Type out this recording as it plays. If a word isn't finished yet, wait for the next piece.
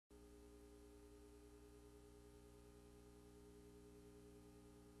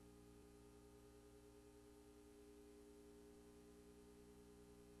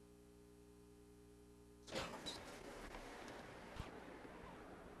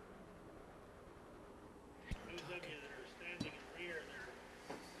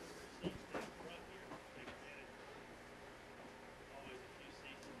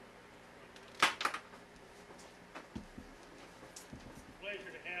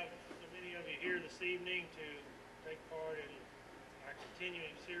here this evening to take part in our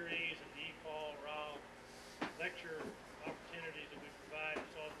continuing series of the Riall Lecture opportunities that we provide at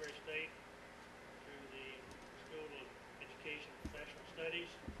Salisbury State through the School of Education and Professional Studies.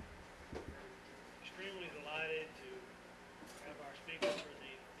 We're extremely delighted to have our speaker for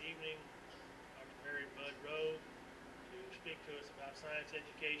the evening, Dr. Budd Rowe, to speak to us about science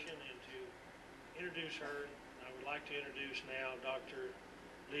education and to introduce her. I would like to introduce now Dr.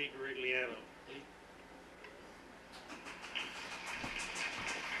 Lee Grigliano. Lee.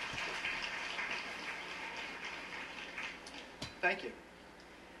 Thank you.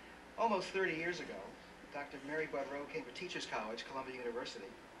 Almost 30 years ago, Dr. Budd Rowe came to Teachers College, Columbia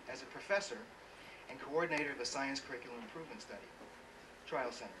University, as a professor and coordinator of the Science Curriculum Improvement Study,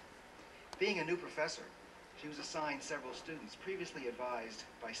 Trial Center. Being a new professor, she was assigned several students previously advised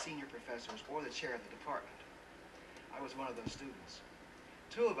by senior professors or the chair of the department. I was one of those students.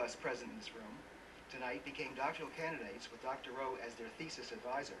 Two of us present in this room tonight became doctoral candidates with Dr. Rowe as their thesis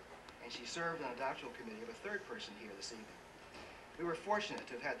advisor, and she served on a doctoral committee of a third person here this evening. We were fortunate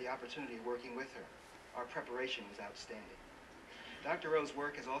to have had the opportunity of working with her. Our preparation was outstanding. Dr. Rowe's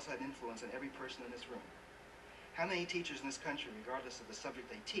work has also had influence on every person in this room. How many teachers in this country, regardless of the subject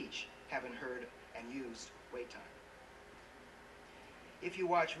they teach, haven't heard and used wait time? If you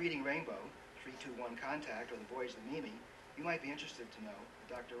watch Reading Rainbow, 3-2-1 Contact, or The Voyage of the Mimi, you might be interested to know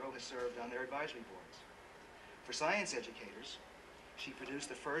that Dr. Rowe has served on their advisory boards. For science educators, she produced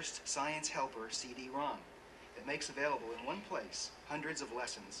the first Science Helper CD-ROM that makes available in one place hundreds of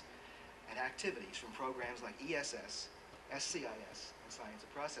lessons and activities from programs like ESS, SCIS, and Science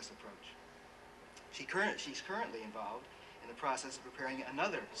of Process Approach. She's currently involved in the process of preparing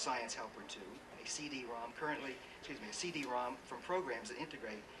another Science Helper 2, a CD-ROM a CD-ROM from programs that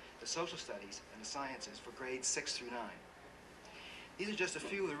integrate the social studies and the sciences for grades 6 through 9. These are just a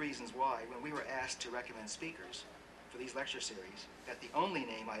few of the reasons why, when we were asked to recommend speakers for these lecture series, that the only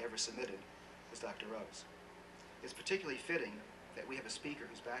name I ever submitted was Dr. Rowe's. It's particularly fitting that we have a speaker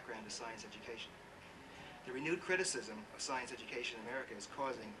whose background is science education. The renewed criticism of science education in America is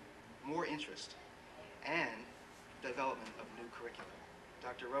causing more interest and development of new curricula.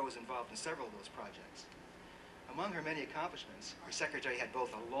 Dr. Rowe is involved in several of those projects. Among her many accomplishments, her secretary had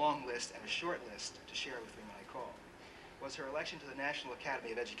both a long list and a short list to share with me when I called, was her election to the National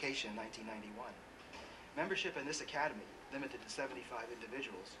Academy of Education in 1991. Membership in this academy, limited to 75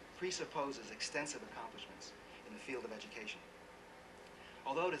 individuals, presupposes extensive accomplishments in the field of education.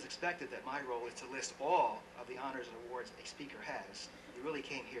 Although it is expected that my role is to list all of the honors and awards a speaker has, you really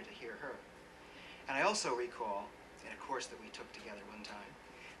came here to hear her. And I also recall, in a course that we took together one time,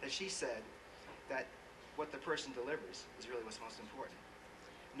 that she said that what the person delivers is really what's most important.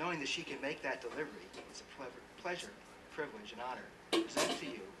 Knowing that she can make that delivery, it's a pleasure, privilege, and honor to present to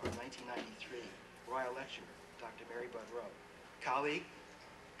you our 1993 Riall Lecturer, Dr. Budd Rowe,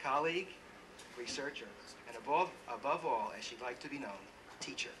 colleague, researcher, and above all, as she'd like to be known,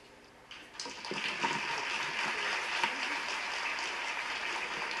 teacher.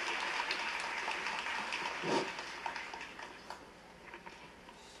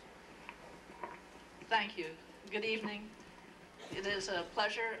 Thank you. Good evening. It is a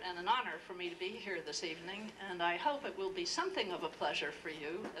pleasure and an honor for me to be here this evening, and I hope it will be something of a pleasure for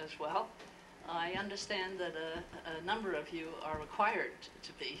you as well. I understand that a number of you are required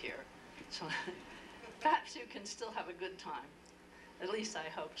to be here, so perhaps you can still have a good time. At least I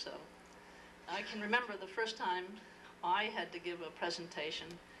hope so. I can remember the first time I had to give a presentation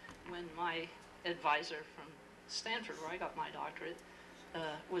when my advisor from Stanford, where I got my doctorate,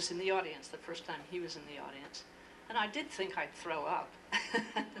 was in the audience, the first time he was in the audience. And I did think I'd throw up.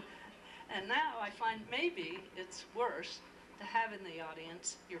 And now I find maybe it's worse to have in the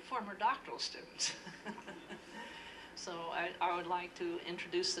audience your former doctoral students. So I would like to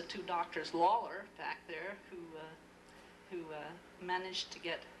introduce the two doctors, Lawler back there, who managed to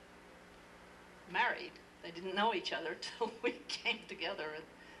get married. They didn't know each other till we came together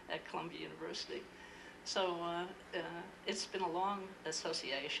at Columbia University. So it's been a long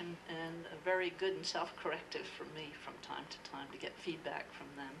association and very good and self-corrective for me from time to time to get feedback from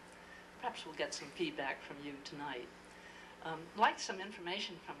them. Perhaps we'll get some feedback from you tonight. I'd like some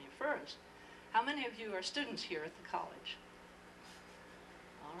information from you first. How many of you are students here at the college?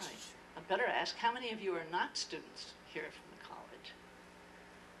 All right. I better ask, how many of you are not students here from the college?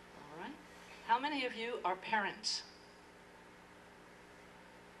 All right. How many of you are parents?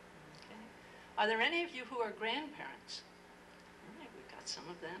 Okay. Are there any of you who are grandparents? All right, we've got some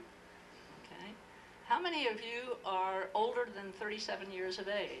of them. Okay. How many of you are older than 37 years of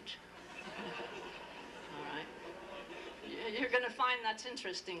age? All right. Yeah. You're going to find that's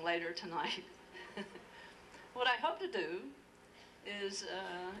interesting later tonight. What I hope to do is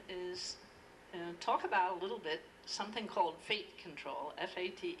talk about a little bit something called fate control,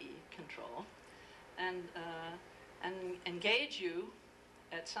 F-A-T-E, control, and engage you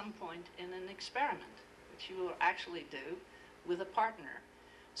at some point in an experiment, which you will actually do with a partner.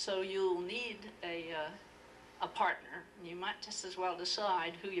 So you'll need a partner. You might just as well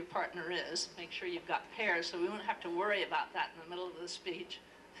decide who your partner is. Make sure you've got pairs so we won't have to worry about that in the middle of the speech.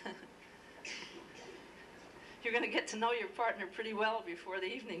 You're going to get to know your partner pretty well before the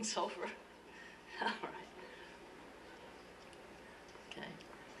evening's over. All right. Okay.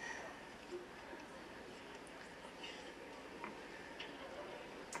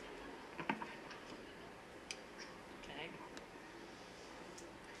 Okay.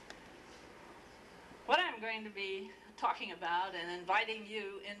 What I'm going to be talking about and inviting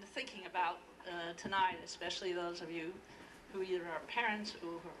you into thinking about tonight, especially those of you who either are parents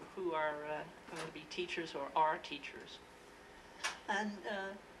or who are going to be teachers or are teachers. And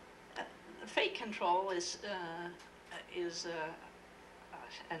fate control is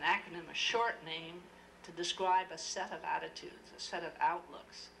an acronym, a short name to describe a set of attitudes, a set of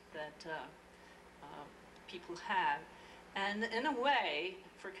outlooks that people have. And in a way,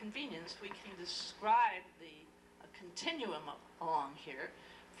 for convenience, we can describe a continuum along here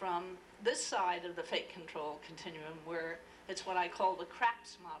from this side of the fate control continuum, where it's what I call the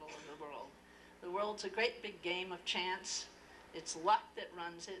craps model of the world. The world's a great big game of chance. It's luck that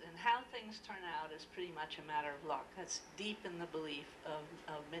runs it, and how things turn out is pretty much a matter of luck. That's deep in the belief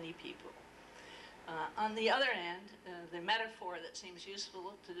of many people. On the other end, the metaphor that seems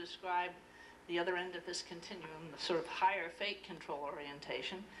useful to describe the other end of this continuum, the sort of higher fate control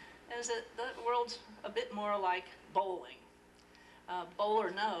orientation, is that the world's a bit more like bowling.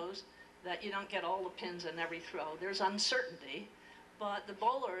 Bowler knows that you don't get all the pins in every throw. There's uncertainty, but the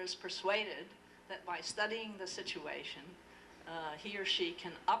bowler is persuaded that by studying the situation, he or she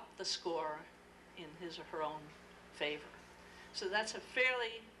can up the score in his or her own favor. So that's a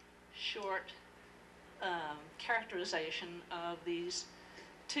fairly short characterization of these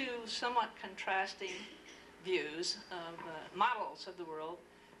two somewhat contrasting views of models of the world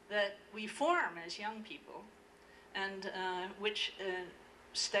that we form as young people, and which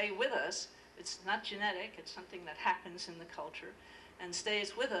stay with us. It's not genetic, it's something that happens in the culture and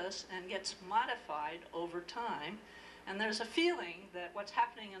stays with us and gets modified over time. And there's a feeling that what's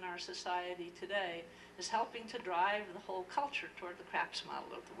happening in our society today is helping to drive the whole culture toward the craps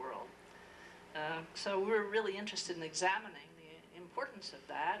model of the world. So we're really interested in examining the importance of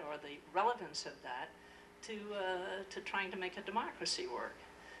that, or the relevance of that, to trying to make a democracy work,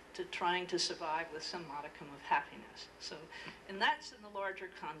 to trying to survive with some modicum of happiness. So, and that's in the larger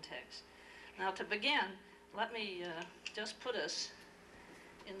context. Now, to begin, let me just put us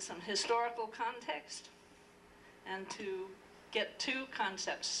in some historical context and to get two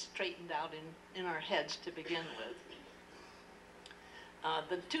concepts straightened out in our heads to begin with.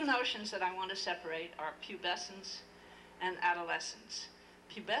 The two notions that I want to separate are pubescence and adolescence.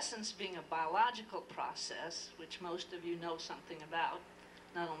 Pubescence being a biological process, which most of you know something about,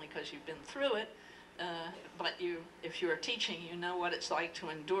 not only because you've been through it, but if you're teaching, you know what it's like to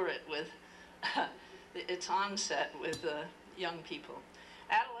endure it with its onset with young people.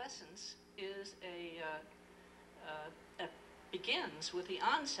 Adolescence is begins with the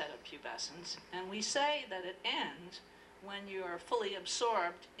onset of pubescence, and we say that it ends when you are fully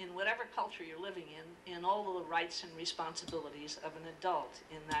absorbed in whatever culture you're living in all of the rights and responsibilities of an adult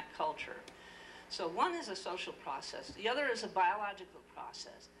in that culture. So one is a social process, the other is a biological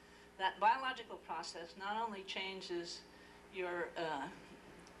process. That biological process not only changes your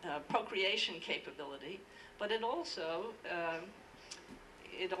procreation capability, but it also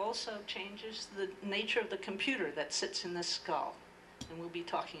changes the nature of the computer that sits in the skull. And we'll be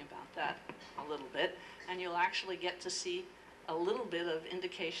talking about that a little bit. And you'll actually get to see a little bit of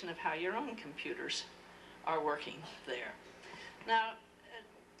indication of how your own computers are working there. Now,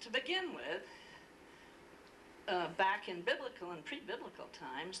 to begin with, back in biblical and pre-biblical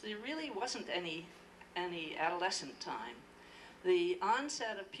times, there really wasn't any adolescent time. The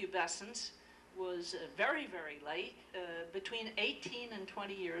onset of pubescence was very, very late, between 18 and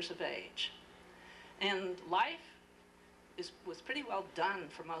 20 years of age. And life was pretty well done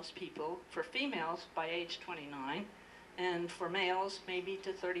for most people, for females by age 29, and for males maybe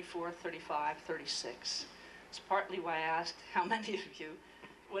to 34, 35, 36. It's partly why I asked how many of you,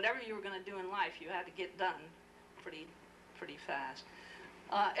 whatever you were going to do in life, you had to get done pretty fast.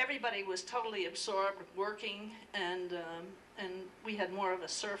 Everybody was totally absorbed working, and we had more of a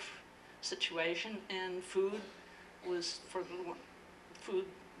serf situation, and food food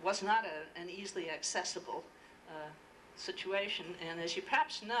was not an easily accessible situation. And as you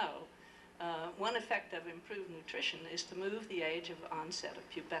perhaps know, one effect of improved nutrition is to move the age of onset of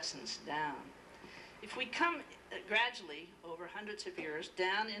pubescence down. If we come gradually over hundreds of years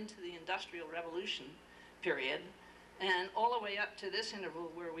down into the Industrial Revolution period and all the way up to this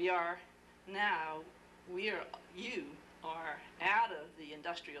interval where we are now, you are out of the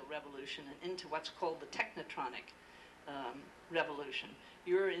Industrial Revolution and into what's called the technotronic revolution.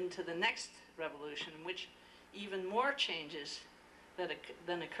 You're into the next revolution in which even more changes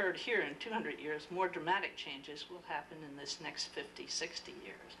than occurred here in 200 years, more dramatic changes will happen in this next 50, 60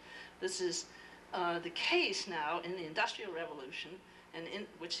 years. This is the case now in the Industrial Revolution, and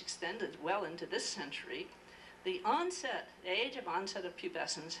which extended well into this century. The age of onset of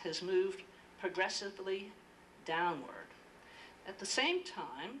pubescence has moved progressively downward. At the same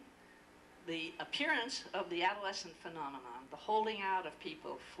time, the appearance of the adolescent phenomenon, the holding out of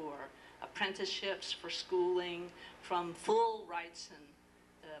people for apprenticeships, for schooling, from full rights and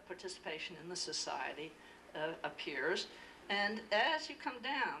participation in the society appears. And as you come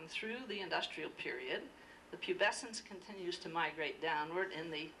down through the industrial period, the pubescence continues to migrate downward. In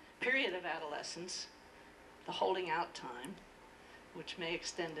the period of adolescence, the holding out time, which may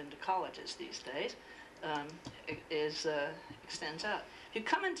extend into colleges these days, extends out. If you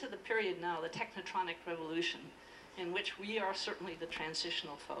come into the period now, the technotronic revolution, in which we are certainly the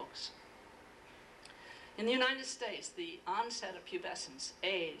transitional folks. In the United States, the onset of pubescence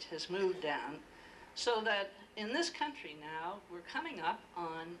age has moved down so that in this country now, we're coming up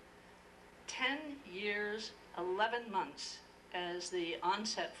on 10 years, 11 months as the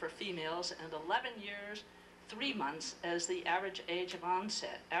onset for females and 11 years, 3 months as the average age of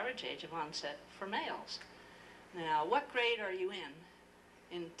onset for males. Now, what grade are you in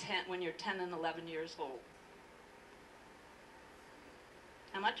when you're 10 and 11 years old?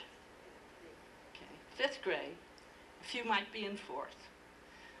 How much? Okay, 5th grade. A few might be in 4th.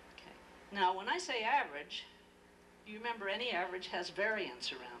 Okay. Now, when I say average, you remember any average has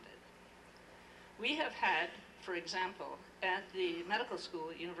variance around it. We have had, for example, at the medical school,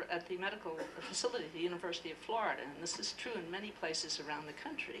 at the medical facility at the University of Florida, and this is true in many places around the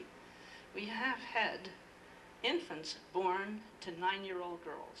country, we have had infants born to 9-year-old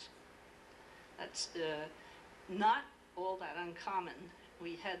girls. That's not all that uncommon.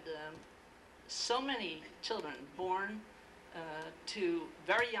 We had so many children born to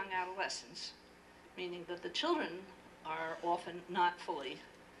very young adolescents, meaning that the children are often not fully,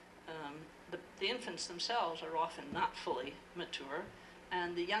 the infants themselves are often not fully mature,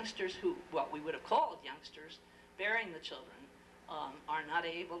 and the youngsters who, what we would have called youngsters, bearing the children, are not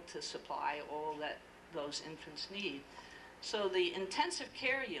able to supply all that those infants need. So the intensive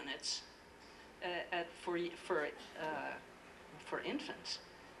care units for infants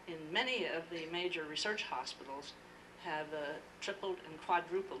in many of the major research hospitals have tripled and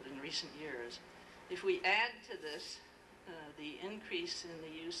quadrupled in recent years. If we add to this the increase in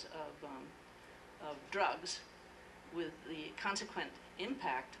the use of drugs, with the consequent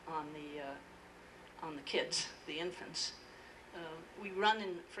impact on the kids, the infants, we run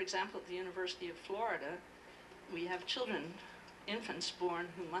in, for example, at the University of Florida, we have children, infants born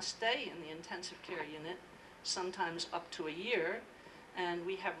who must stay in the intensive care unit, sometimes up to a year, and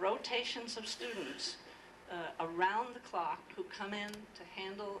we have rotations of students around the clock who come in to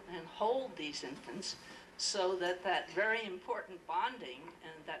handle and hold these infants, so that that very important bonding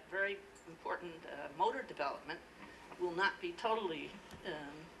and that very important motor development will not be totally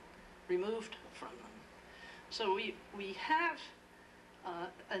removed from them. So we have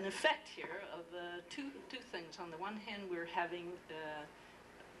an effect here of two things. On the one hand, we're having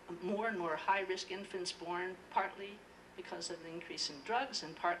more and more high-risk infants born, partly because of the increase in drugs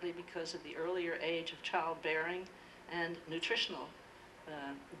and partly because of the earlier age of childbearing and nutritional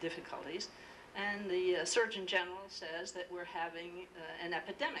difficulties. And the Surgeon General says that we're having an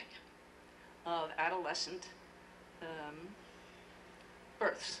epidemic of adolescent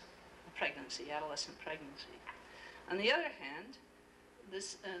births, adolescent pregnancy. On the other hand,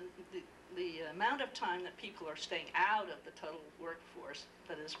 this, the amount of time that people are staying out of the total workforce,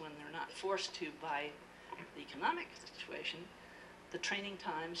 that is when they're not forced to by the economic situation, the training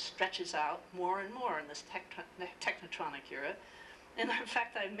time stretches out more and more in this technotronic era. And in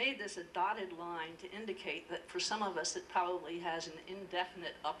fact, I've made this a dotted line to indicate that for some of us it probably has an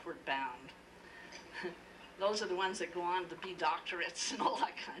indefinite upward bound. Those are the ones that go on to be doctorates and all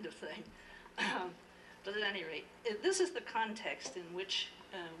that kind of thing. But at any rate, this is the context in which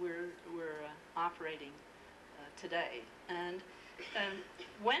we're operating today. And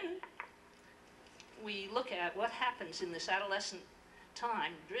we look at what happens in this adolescent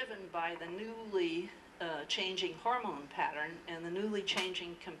time, driven by the newly changing hormone pattern and the newly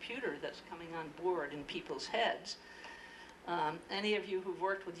changing computer that's coming on board in people's heads. Any of you who've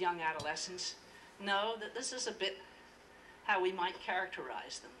worked with young adolescents know that this is a bit how we might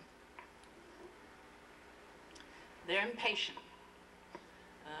characterize them. They're impatient.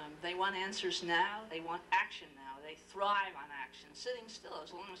 They want answers now. They want action now. They thrive on action. Sitting still,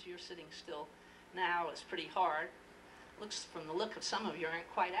 as long as you're sitting still now, is pretty hard. Looks, from the look of some of you, aren't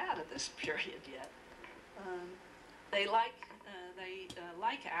quite out of this period yet. They like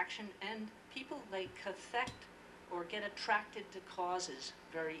action, and people, they cathect or get attracted to causes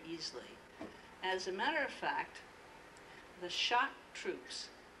very easily. As a matter of fact, the shock troops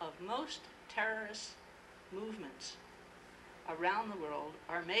of most terrorist movements around the world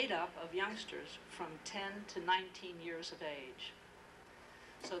are made up of youngsters from 10 to 19 years of age.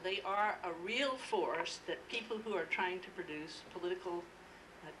 So they are a real force that people who are trying to produce political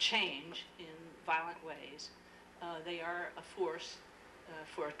change in violent ways, they are a force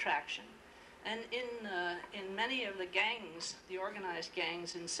for attraction. And in many of the gangs, the organized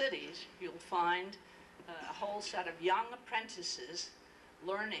gangs in cities, you'll find a whole set of young apprentices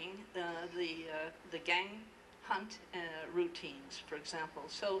learning the gang hunt routines, for example.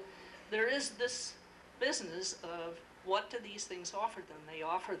 So there is this business of what do these things offer them? They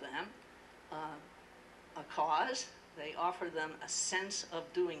offer them a cause. They offer them a sense of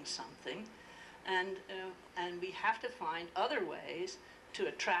doing something. And we have to find other ways to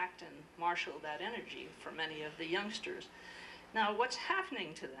attract and marshal that energy for many of the youngsters. Now, what's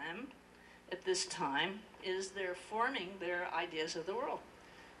happening to them at this time is they're forming their ideas of the world,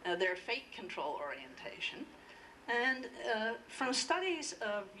 their fate control orientation. And from studies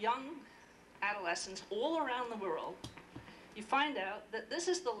of young adolescents all around the world, you find out that this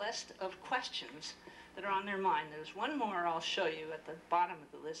is the list of questions that are on their mind. There's one more I'll show you at the bottom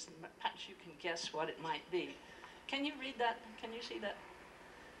of the list, and perhaps you can guess what it might be. Can you read that? Can you see that?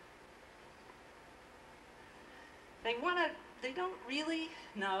 They don't really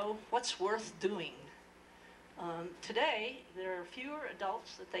know what's worth doing. Today, there are fewer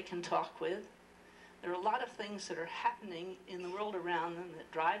adults that they can talk with. There are a lot of things that are happening in the world around them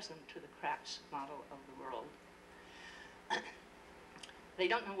that drives them to the craps model of the world. They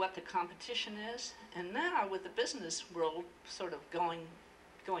don't know what the competition is, and now with the business world sort of going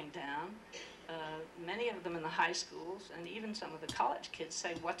down, many of them in the high schools and even some of the college kids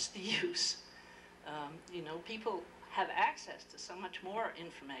say, what's the use? You know, people have access to so much more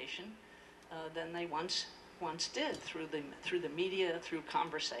information than they once did through the media, through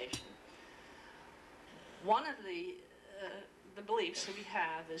conversation. One of the beliefs that we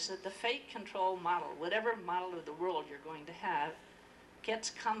have is that the fate control model, whatever model of the world you're going to have,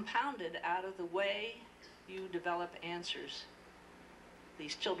 gets compounded out of the way you develop answers.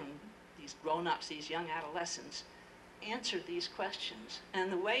 These children, these grown-ups, these young adolescents, answer these questions.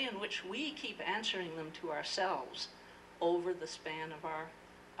 And the way in which we keep answering them to ourselves over the span of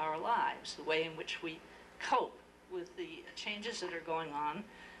our lives, the way in which we cope with the changes that are going on,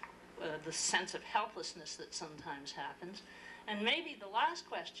 the sense of helplessness that sometimes happens. And maybe the last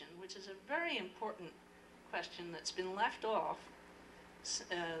question, which is a very important question that's been left off,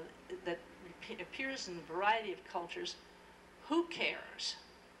 that appears in a variety of cultures: who cares?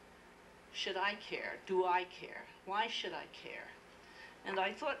 Should I care? Do I care? Why should I care? And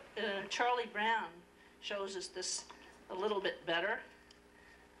I thought Charlie Brown shows us this a little bit better.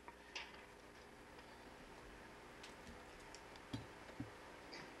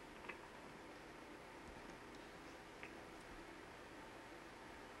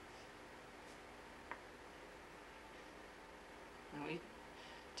 And we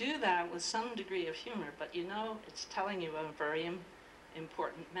do that with some degree of humor, but you know, it's telling you a very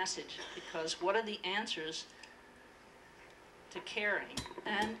important message, because what are the answers to caring?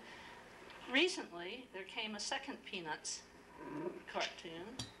 And recently, there came a second Peanuts cartoon.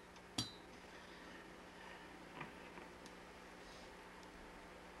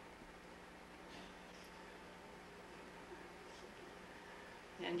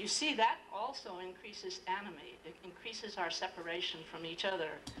 And you see that also increases animate. It increases our separation from each other,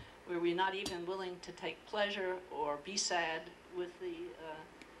 where we're not even willing to take pleasure or be sad with the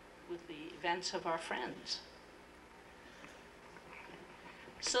events of our friends.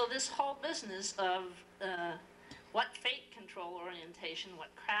 So this whole business of what fate control orientation,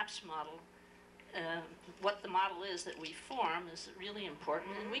 what craps model, what the model is that we form is really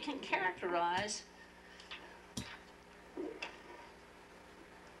important, and we can characterize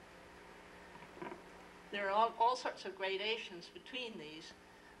there are all sorts of gradations between these.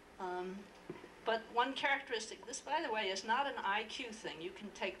 But one characteristic, this, by the way, is not an IQ thing. You can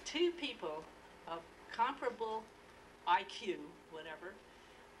take two people of comparable IQ, whatever,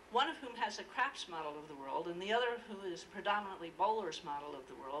 one of whom has a Craps model of the world, and the other who is predominantly Bowler's model of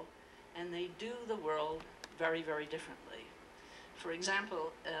the world, and they do the world very, very differently. For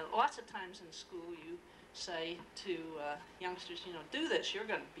example, lots of times in school you say to youngsters, you know, do this, you're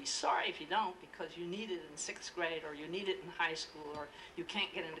going to be sorry if you don't because you need it in 6th grade or you need it in high school or you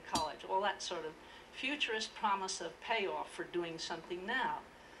can't get into college. All that sort of futurist promise of payoff for doing something now.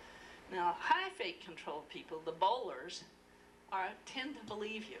 Now, high fate control people, the bowlers, tend to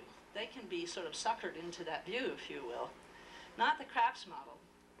believe you. They can be sort of suckered into that view, if you will. Not the Craps model,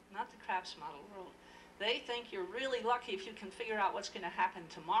 not the Craps model world. They think you're really lucky if you can figure out what's going to happen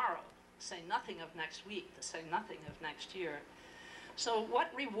tomorrow. Say nothing of next week, to say nothing of next year. So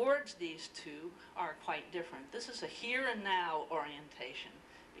what rewards these two are quite different. This is a here and now orientation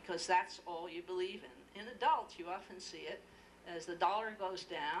because that's all you believe in. In adults, you often see it as the dollar goes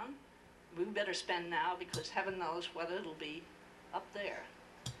down, we better spend now because heaven knows what it'll be up there.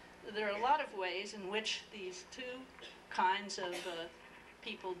 There are a lot of ways in which these two kinds of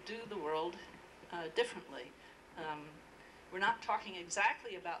people do the world differently. We're not talking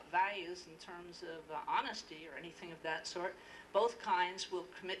exactly about values in terms of honesty or anything of that sort. Both kinds will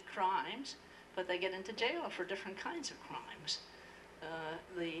commit crimes, but they get into jail for different kinds of crimes.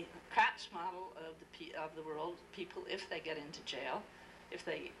 The Craps model of the world, people, if they get into jail, if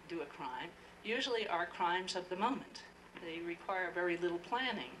they do a crime, usually are crimes of the moment. They require very little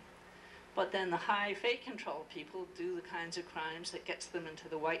planning. But then the high fate control people do the kinds of crimes that gets them into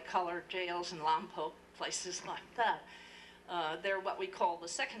the white-collar jails in Lompoc, places like that. They're what we call the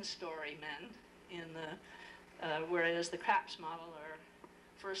second-story men, whereas the Craps model are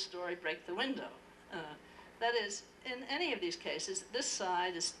first-story, break the window. That is, in any of these cases, this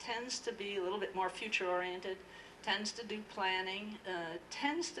side tends to be a little bit more future-oriented, tends to do planning,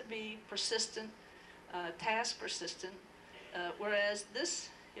 tends to be persistent, task persistent, whereas this,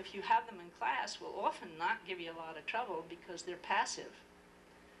 if you have them in class, will often not give you a lot of trouble because they're passive.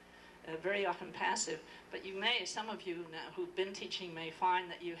 Very often passive, but you may, some of you now who've been teaching may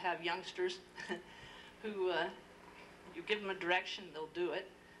find that you have youngsters who you give them a direction, they'll do it,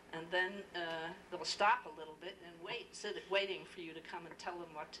 and then they'll stop a little bit and waiting for you to come and tell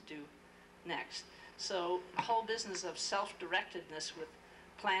them what to do next. So the whole business of self-directedness with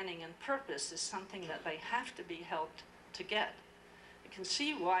planning and purpose is something that they have to be helped to get. You can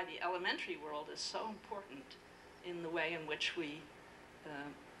see why the elementary world is so important in the way in which we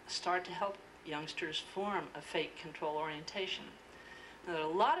start to help youngsters form a fate control orientation. Now, there are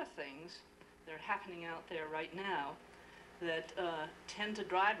a lot of things that are happening out there right now that tend to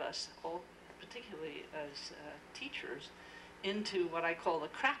drive us, particularly as teachers, into what I call the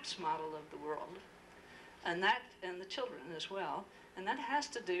Craps model of the world, and the children as well. And that has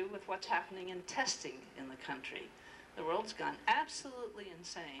to do with what's happening in testing in the country. The world's gone absolutely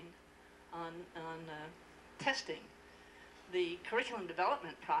insane on testing. The curriculum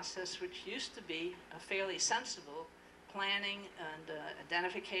development process, which used to be a fairly sensible planning and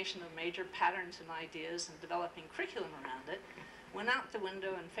identification of major patterns and ideas and developing curriculum around it, went out the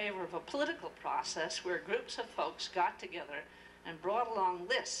window in favor of a political process where groups of folks got together and brought along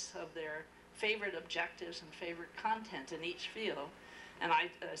lists of their favorite objectives and favorite content in each field. And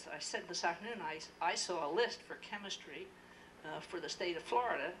as I said this afternoon, I saw a list for chemistry for the state of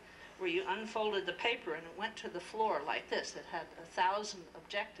Florida where you unfolded the paper and it went to the floor like this. It had 1,000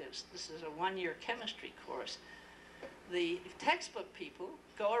 objectives. This is a one-year chemistry course. The textbook people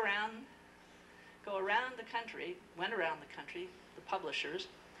went around the country, the publishers,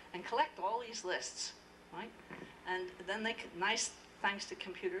 and collect all these lists, right? And then thanks to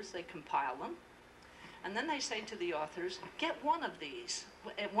computers, they compile them. And then they say to the authors, get one of these,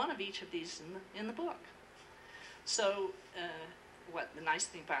 one of each of these in the book. So what the nice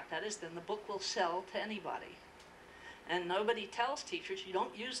thing about that is then the book will sell to anybody. And nobody tells teachers you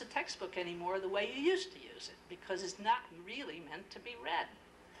don't use the textbook anymore the way you used to use it because it's not really meant to be read.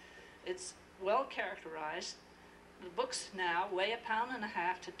 It's well characterized. The books now weigh 1.5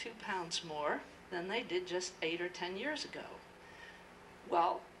 pounds to 2 pounds more than they did just 8 or 10 years ago.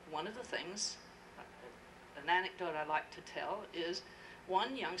 Well, one of the things, an anecdote I like to tell is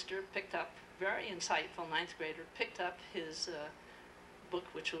one youngster picked up, very insightful 9th grader, picked up his book,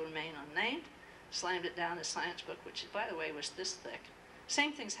 which will remain unnamed, slammed it down, his science book, which, by the way, was this thick.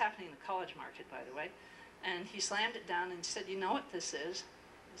 Same thing's happening in the college market, by the way. And he slammed it down and said, you know what this is?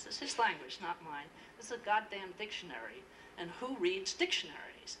 This is his language, not mine. This is a goddamn dictionary. And who reads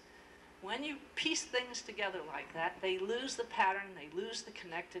dictionaries? When you piece things together like that, they lose the pattern, they lose the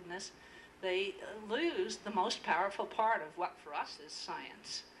connectedness. they lose the most powerful part of what for us is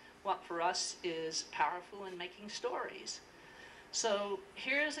science, what for us is powerful in making stories. So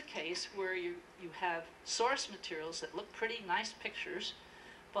here's a case where you have source materials that look pretty nice pictures,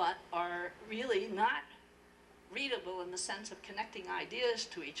 but are really not readable in the sense of connecting ideas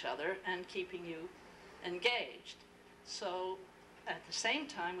to each other and keeping you engaged. So at the same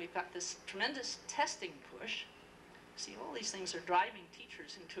time, we've got this tremendous testing push. See, all these things are driving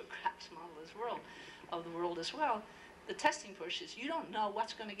teachers into a craps model of the world as well. The testing push is you don't know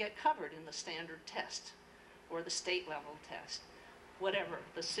what's going to get covered in the standard test or the state level test, whatever,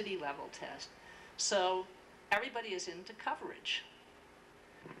 the city level test. So everybody is into coverage.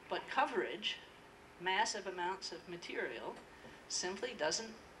 But coverage, massive amounts of material, simply doesn't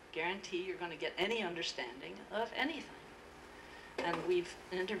guarantee you're going to get any understanding of anything. And we've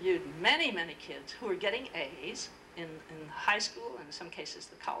interviewed many, many kids who are getting A's in high school, and in some cases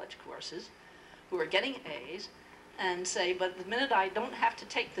the college courses, who are getting A's and say, but the minute I don't have to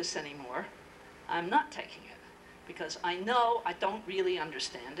take this anymore, I'm not taking it, because I know I don't really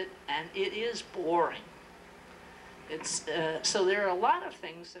understand it, and it is boring. It's, so there are a lot of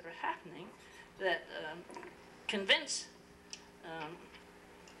things that are happening that convince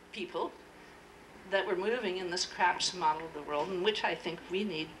people that we're moving in this craps model of the world, in which I think we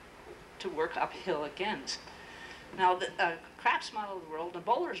need to work uphill against. Now, the craps model of the world, the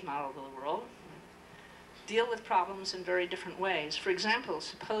Bowler's model of the world, deal with problems in very different ways. For example,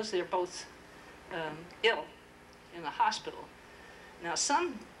 suppose they're both ill in a hospital. Now,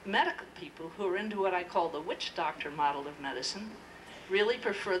 some medical people who are into what I call the witch doctor model of medicine really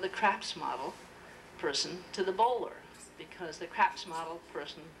prefer the craps model person to the Bowler, because the craps model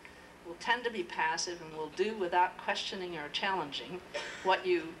person will tend to be passive and will do without questioning or challenging what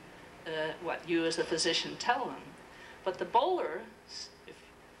you as a physician tell them. But the Bowler, if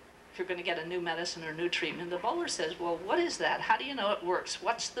you're going to get a new medicine or new treatment, the Bowler says, well, what is that? How do you know it works?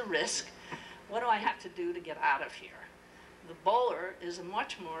 What's the risk? What do I have to do to get out of here? The Bowler is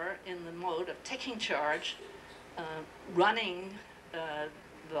much more in the mode of taking charge, running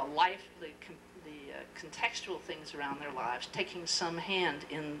the life, the contextual things around their lives, taking some hand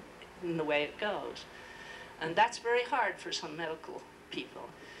in the way it goes. And that's very hard for some medical people.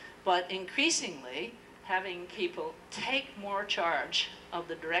 But increasingly, having people take more charge of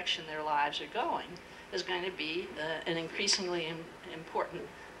the direction their lives are going is going to be an increasingly important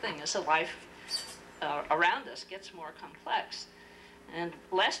thing as the life around us gets more complex. And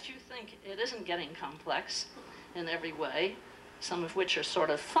lest you think it isn't getting complex in every way, some of which are sort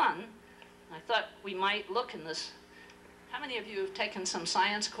of fun, I thought we might look in this. How many of you have taken some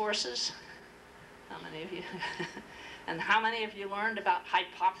science courses? How many of you? And how many of you learned about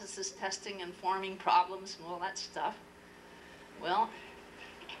hypothesis testing and forming problems and all that stuff? Well,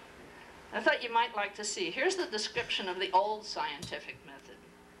 I thought you might like to see. Here's the description of the old scientific method.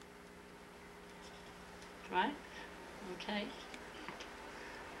 Right? Okay.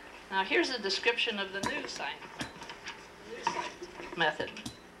 Now here's a description of the new scientific method.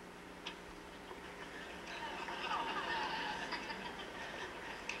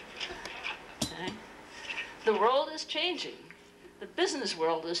 Okay. The world is changing. The business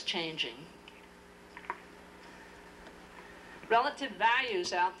world is changing. Relative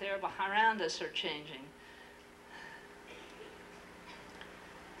values out there around us are changing.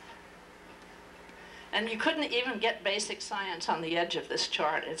 And you couldn't even get basic science on the edge of this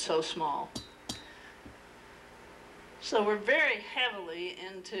chart. It's so small. So we're very heavily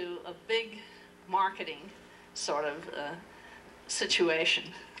into a big marketing sort of situation.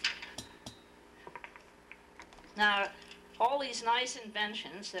 Now, all these nice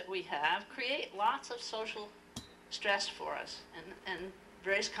inventions that we have create lots of social stress for us, and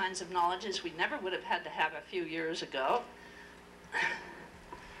various kinds of knowledges we never would have had to have a few years ago.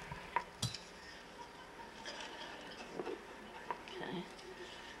 Okay.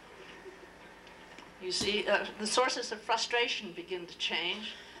 You see, the sources of frustration begin to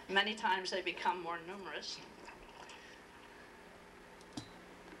change. Many times they become more numerous.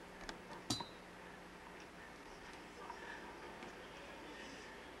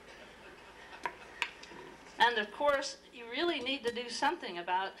 And of course, you really need to do something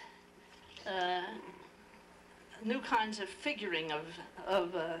about new kinds of figuring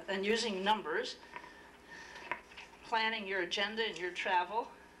and using numbers, planning your agenda and your travel.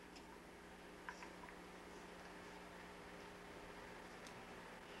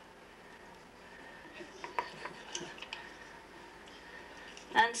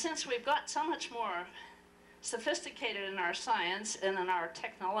 And since we've got so much more sophisticated in our science and in our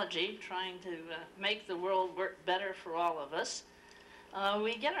technology, trying to make the world work better for all of us,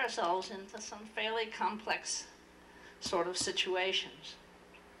 we get ourselves into some fairly complex sort of situations.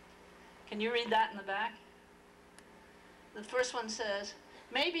 Can you read that in the back? The first one says,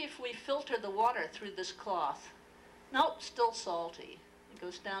 maybe if we filter the water through this cloth. Nope, still salty. It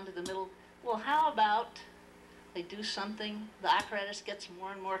goes down to the middle. Well, how about they do something, the apparatus gets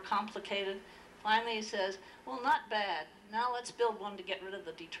more and more complicated. Finally he says, well, not bad. Now let's build one to get rid of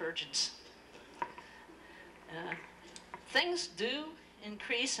the detergents. Things do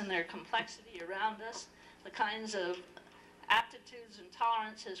increase in their complexity around us. The kinds of aptitudes and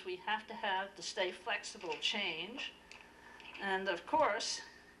tolerances we have to stay flexible change. And of course,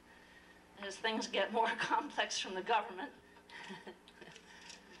 as things get more complex from the government,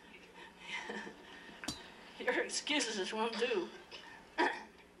 your excuses won't do. Okay.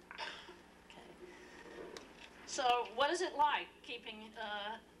 So what is it like keeping,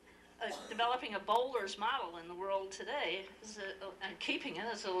 developing a bowler's model in the world today? And keeping it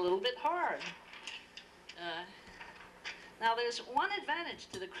is a little bit hard. Now there's one advantage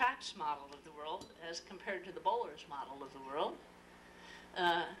to the craps model of the world as compared to the bowler's model of the world.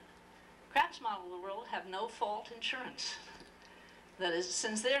 Craps model of the world have no fault insurance. That is,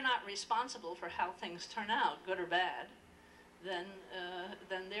 since they're not responsible for how things turn out, good or bad, then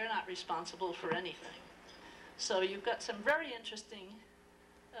they're not responsible for anything. So you've got some very interesting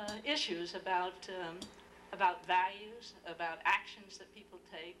issues about values, about actions that people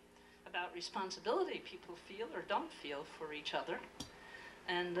take, about responsibility people feel or don't feel for each other.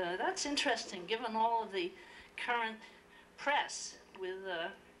 And that's interesting, given all of the current press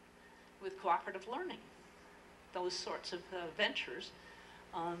with cooperative learning, those sorts of ventures.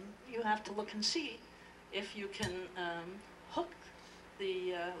 You have to look and see if you can hook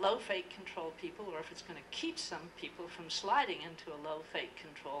the low fate control people, or if it's going to keep some people from sliding into a low fate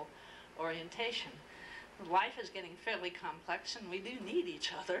control orientation. Life is getting fairly complex, and we do need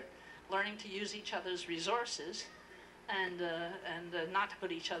each other, learning to use each other's resources and not to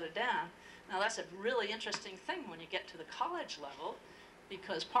put each other down. Now that's a really interesting thing when you get to the college level,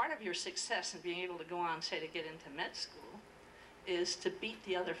 because part of your success in being able to go on, say, to get into med school, is to beat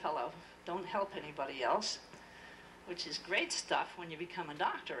the other fellow. Don't help anybody else, which is great stuff when you become a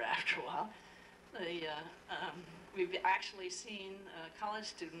doctor after a while. We've actually seen college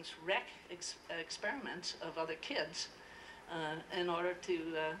students wreck experiments of other kids in order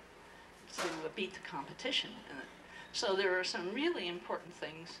to beat the competition. So there are some really important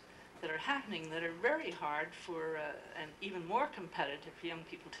things that are happening that are very hard for and even more competitive for young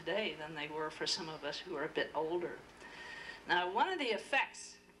people today than they were for some of us who are a bit older. Now, one of the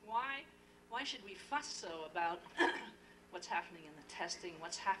effects, why should we fuss so about what's happening in the testing,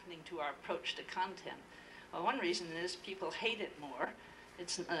 what's happening to our approach to content? Well, one reason is people hate it more.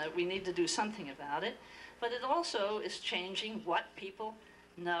 We need to do something about it. But it also is changing what people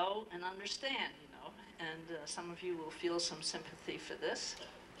know and understand, you know. And some of you will feel some sympathy for this.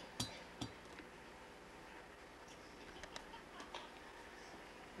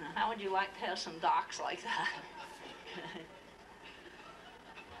 Now, how would you like to have some docs like that?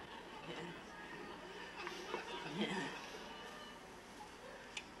 Yeah.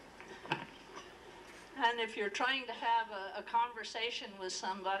 And if you're trying to have a conversation with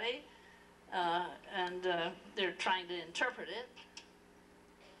somebody and they're trying to interpret it,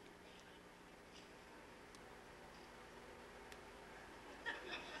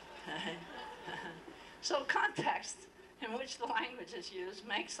 so context in which the language is used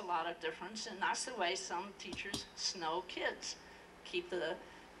makes a lot of difference, and that's the way some teachers snow kids, keep the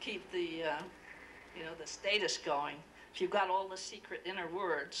you know, the status going. If you've got all the secret inner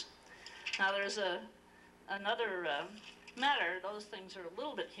words. Now there's another matter. Those things are a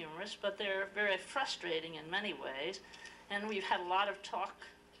little bit humorous, but they're very frustrating in many ways. And we've had a lot of talk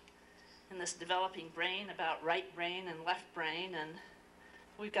in this developing brain about right brain and left brain, and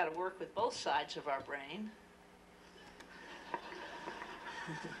we've got to work with both sides of our brain.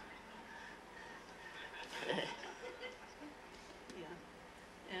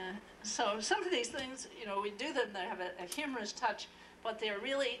 So some of these things, you know, we do them, they have a humorous touch, but they're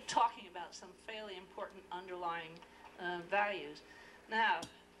really talking about some fairly important underlying values. Now,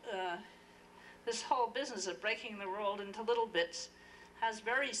 this whole business of breaking the world into little bits has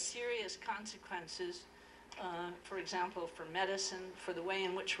very serious consequences, for example, for medicine, for the way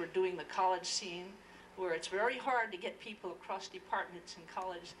in which we're doing the college scene, where it's very hard to get people across departments in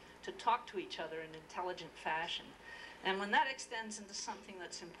college to talk to each other in an intelligent fashion. And when that extends into something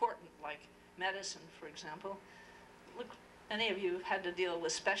that's important, like medicine, for example, look, any of you have had to deal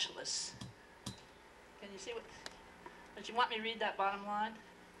with specialists. Can you see what, but you want me to read that bottom line?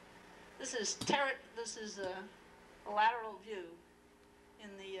 This is a lateral view in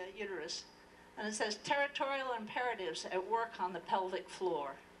the uterus. And it says, territorial imperatives at work on the pelvic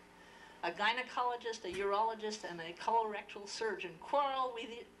floor. A gynecologist, a urologist, and a colorectal surgeon quarrel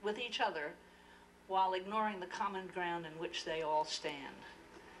with each other while ignoring the common ground in which they all stand.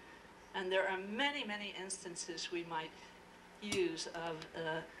 And there are many, many instances we might use of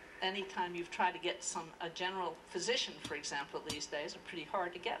any time you've tried to get a general physician, for example, these days, are pretty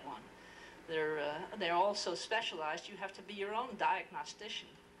hard to get one. They're all so specialized, you have to be your own diagnostician.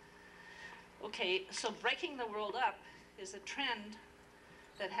 Okay, so breaking the world up is a trend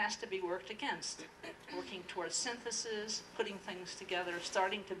that has to be worked against. Working towards synthesis, putting things together,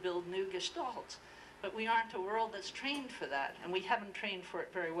 starting to build new gestalts. But we aren't a world that's trained for that, and we haven't trained for it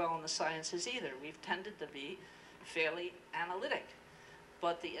very well in the sciences either. We've tended to be fairly analytic.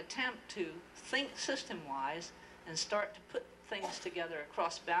 But the attempt to think system-wise and start to put things together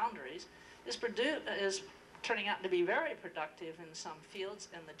across boundaries is turning out to be very productive in some fields,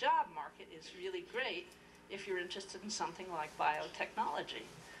 and the job market is really great if you're interested in something like biotechnology,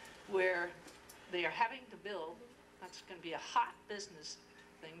 where they are having to build, that's going to be a hot business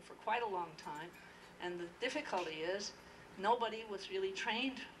thing for quite a long time, and the difficulty is nobody was really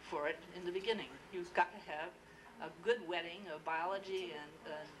trained for it in the beginning. You've got to have a good wetting of biology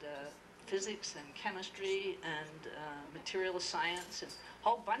and physics and chemistry and material science and a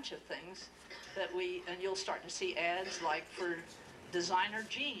whole bunch of things that and you'll start to see ads like for designer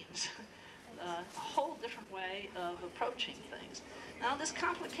jeans, a whole different way of approaching things. Now this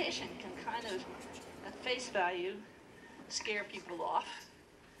complication can kind of, at face value, scare people off.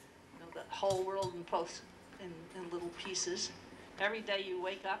 You know, the whole world in little pieces. Every day you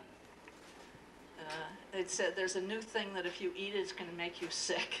wake up, it said there's a new thing that if you eat it's going to make you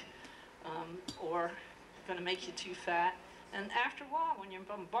sick, or going to make you too fat. And after a while, when you're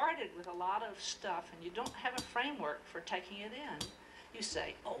bombarded with a lot of stuff and you don't have a framework for taking it in, you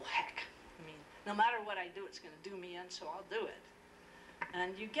say, oh heck, I mean, no matter what I do, it's going to do me in, so I'll do it.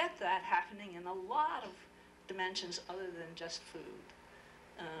 And you get that happening in a lot of dimensions other than just food.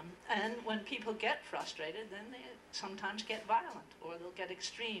 And when people get frustrated, then they sometimes get violent, or they'll get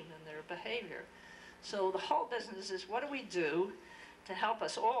extreme in their behavior. So the whole business is, what do we do to help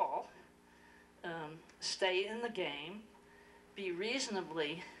us all stay in the game,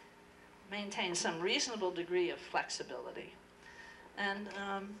 maintain some reasonable degree of flexibility. And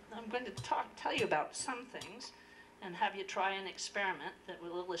I'm going to tell you about some things and have you try an experiment that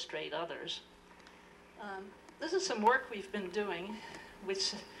will illustrate others. This is some work we've been doing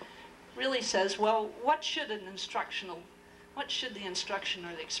which really says, well, what should the instruction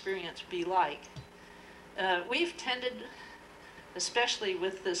or the experience be like? We've tended, especially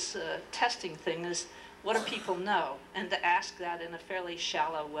with this testing thing, is what do people know, and to ask that in a fairly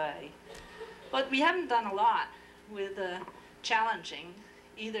shallow way. But we haven't done a lot with challenging,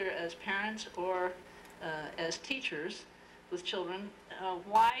 either as parents or as teachers with children,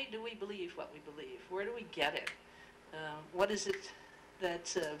 why do we believe what we believe? Where do we get it? What is it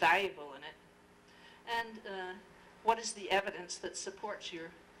that's valuable in it? And what is the evidence that supports your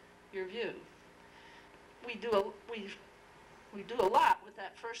view? We do a lot with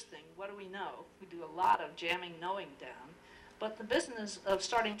that first thing. What do we know? We do a lot of jamming knowing down. But the business of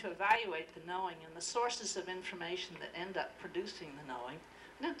starting to evaluate the knowing and the sources of information that end up producing the knowing,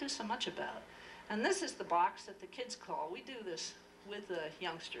 we don't do so much about. And this is the box that the kids call, we do this with the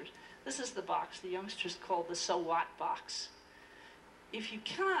youngsters, this is the box the youngsters call the so what box. If you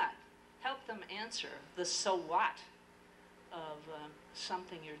cannot help them answer the so what of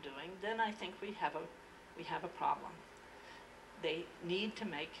something you're doing, then I think we have a problem. They need to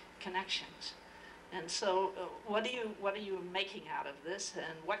make connections. And so what are you making out of this,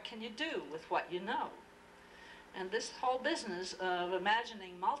 and what can you do with what you know? And this whole business of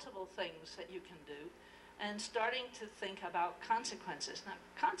imagining multiple things that you can do and starting to think about consequences. Now,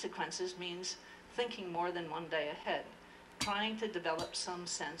 consequences means thinking more than one day ahead, trying to develop some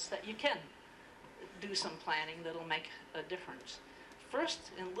sense that you can do some planning that'll make a difference.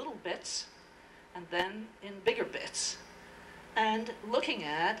 First in little bits, and then in bigger bits. And looking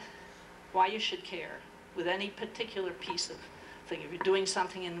at why you should care with any particular piece of thing. If you're doing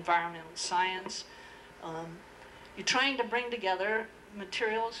something in environmental science, you're trying to bring together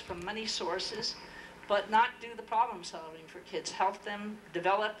materials from many sources, but not do the problem solving for kids. Help them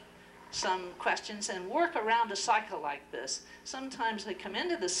develop some questions and work around a cycle like this. Sometimes they come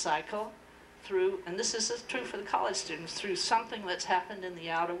into this cycle through, and this is true for the college students, through something that's happened in the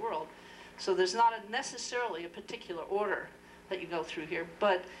outer world. So there's not necessarily a particular order that you go through here,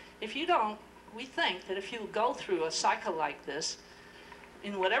 but if you don't, we think that if you go through a cycle like this,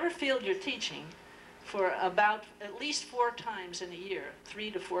 in whatever field you're teaching, for about at least 4 times in a year,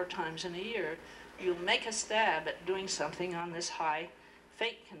 3 to 4 times in a year, you'll make a stab at doing something on this high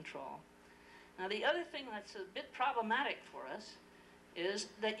fate control. Now, the other thing that's a bit problematic for us is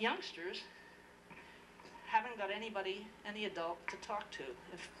that youngsters haven't got anybody, any adult to talk to.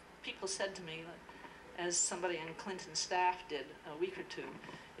 If people said to me, as somebody on Clinton's staff did a week or two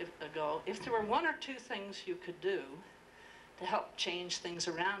ago, if there were 1 or 2 things you could do to help change things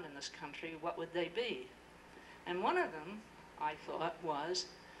around in this country, what would they be? And one of them, I thought, was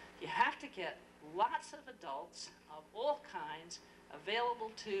you have to get lots of adults of all kinds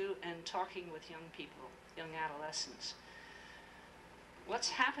available to and talking with young people, young adolescents. What's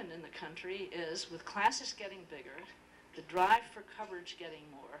happened in the country is, with classes getting bigger, the drive for coverage getting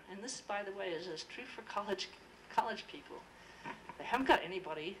more, and this, by the way, is as true for college people. They haven't got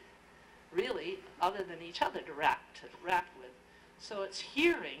anybody really other than each other to rap with. So it's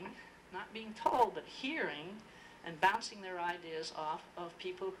hearing, not being told, but hearing and bouncing their ideas off of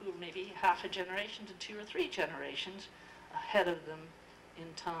people who are maybe half a generation to 2 or 3 generations ahead of them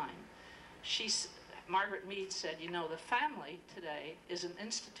in time. Margaret Mead said, you know, the family today is an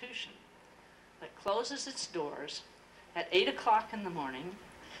institution that closes its doors at 8 o'clock in the morning,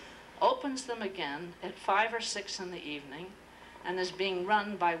 opens them again at 5 or 6 in the evening, and is being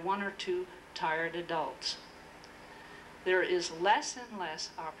run by 1 or 2 tired adults. There is less and less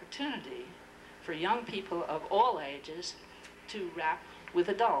opportunity for young people of all ages to rap with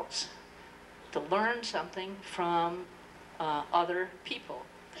adults, to learn something from other people.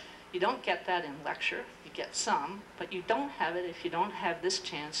 You don't get that in lecture. You get some, but you don't have it if you don't have this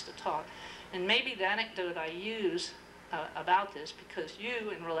chance to talk. And maybe the anecdote I use about this, because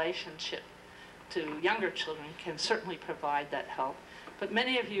you, in relationship to younger children, can certainly provide that help. But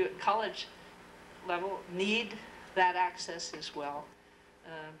many of you at college level need that access as well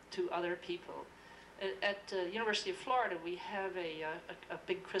to other people. At the University of Florida, we have a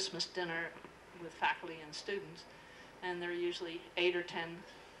big Christmas dinner with faculty and students, and there are usually 8 or 10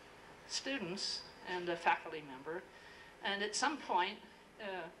 students and a faculty member. And at some point,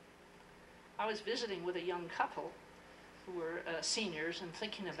 I was visiting with a young couple who were seniors and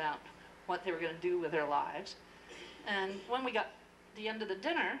thinking about what they were going to do with their lives. And when we got to the end of the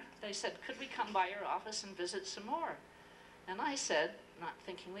dinner, they said, could we come by your office and visit some more? And I said, not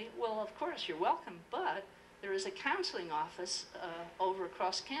thinkingly, well, of course, you're welcome, but there is a counseling office over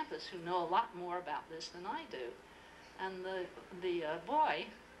across campus who know a lot more about this than I do. And the boy,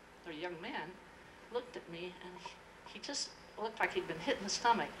 or young man, looked at me, and he just looked like he'd been hit in the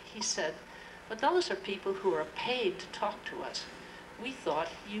stomach. He said, but those are people who are paid to talk to us. We thought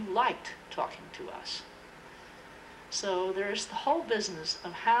you liked talking to us. So there's the whole business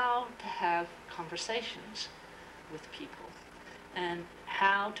of how to have conversations with people and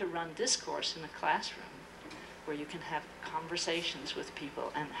how to run discourse in a classroom where you can have conversations with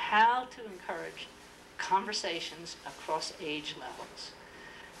people, and how to encourage conversations across age levels.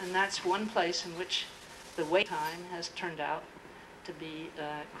 And that's one place in which the wait time has turned out to be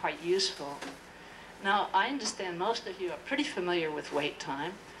quite useful. Now, I understand most of you are pretty familiar with wait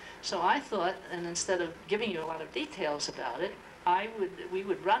time, so I thought, and instead of giving you a lot of details about it, we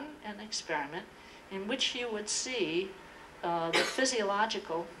would run an experiment in which you would see the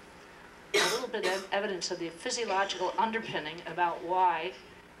physiological, a little bit of evidence of the physiological underpinning about why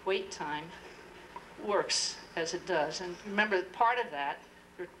wait time works as it does. And remember, part of that,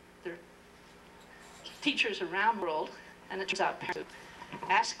 there are teachers around the world, and it turns out parents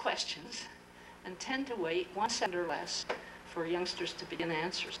ask questions and tend to wait 1 second or less for youngsters to begin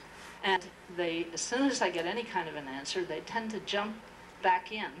answers. And they, as soon as I get any kind of an answer, they tend to jump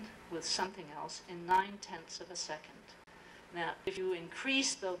back in with something else in 9/10 of a second. Now, if you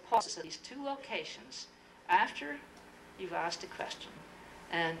increase the pauses at these 2 locations after you've asked a question,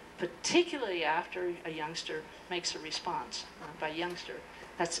 and particularly after a youngster makes a response, by youngster,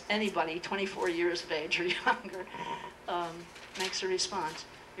 that's anybody 24 years of age or younger, makes a response,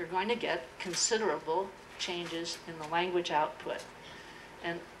 you're going to get considerable changes in the language output.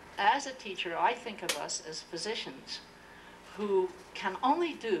 And as a teacher, I think of us as physicians who can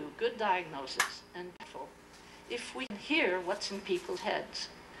only do good diagnosis and if we can hear what's in people's heads.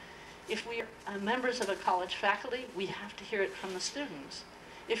 If we are members of a college faculty, we have to hear it from the students.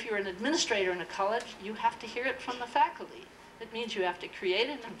 If you're an administrator in a college, you have to hear it from the faculty. It means you have to create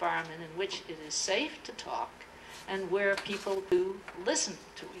an environment in which it is safe to talk and where people do listen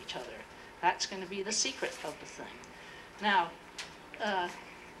to each other. That's going to be the secret of the thing. Now,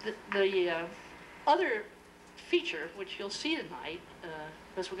 the other feature, which you'll see tonight,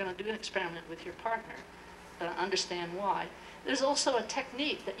 because we're going to do an experiment with your partner, understand why. There's also a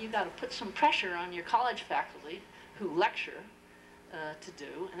technique that you've got to put some pressure on your college faculty who lecture to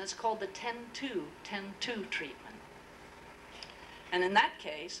do, and it's called the 10-2 treatment. And in that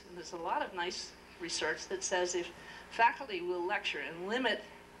case, and there's a lot of nice research that says if faculty will lecture and limit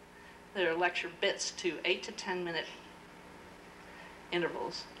their lecture bits to 8 to 10 minute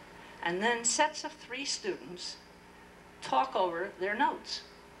intervals, and then sets of 3 students talk over their notes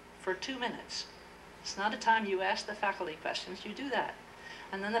for 2 minutes. It's not a time you ask the faculty questions, you do that.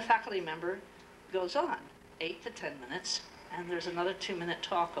 And then the faculty member goes on, 8 to 10 minutes, and there's another 2-minute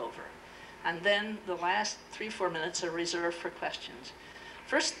talk over. And then the last 3-4 minutes are reserved for questions.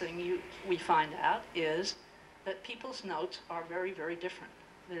 First thing we find out is that people's notes are very, very different.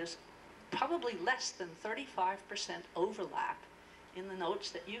 There's probably less than 35% overlap in the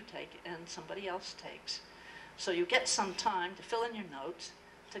notes that you take and somebody else takes. So you get some time to fill in your notes,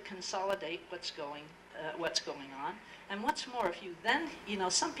 to consolidate what's going on. And what's more, if you then,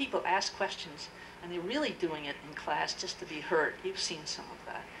 some people ask questions and they're really doing it in class just to be heard. You've seen some of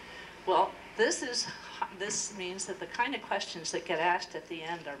that. Well, this means that the kind of questions that get asked at the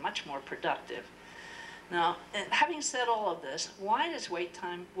end are much more productive. Now, having said all of this, why does wait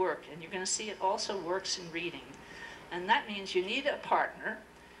time work? And you're going to see it also works in reading. And that means you need a partner,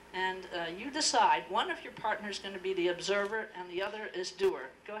 and you decide one of your partners is going to be the observer and the other is doer.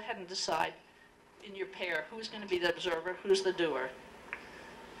 Go ahead and decide in your pair who's going to be the observer, who's the doer.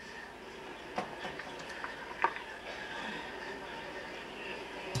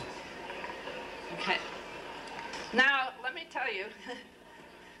 Okay. Now, let me tell you,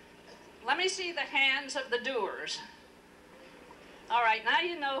 let me see the hands of the doers. All right, now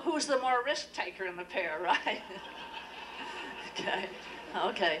you know who's the more risk taker in the pair, right?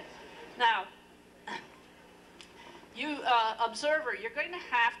 Okay. Now, you observer, you're going to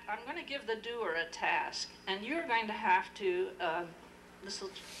have, I'm going to give the doer a task, and you're going to have to, this will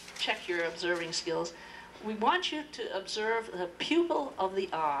check your observing skills. We want you to observe the pupil of the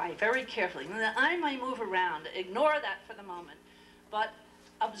eye very carefully. Now, the eye may move around. Ignore that for the moment. But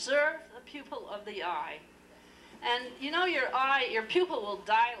observe the pupil of the eye. And your pupil will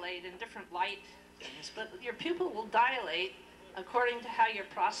dilate in different light things, but your pupil will dilate according to how you're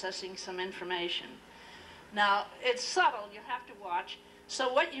processing some information. Now, it's subtle. You have to watch.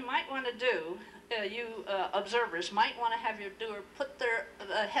 So what you might want to do, you observers might want to have your doer put their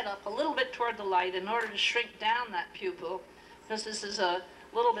head up a little bit toward the light in order to shrink down that pupil, because this is a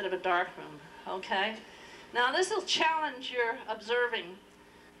little bit of a dark room, okay? Now, this will challenge your observing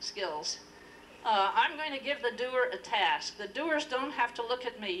skills. I'm going to give the doer a task. The doers don't have to look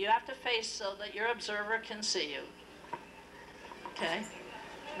at me. You have to face so that your observer can see you. Okay?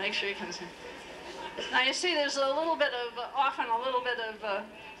 Make sure you can see. Now, you see, there's often a little bit of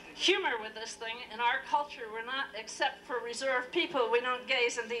humor with this thing. In our culture, we're not, except for reserved people, we don't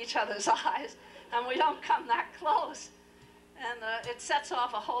gaze into each other's eyes, and we don't come that close. And it sets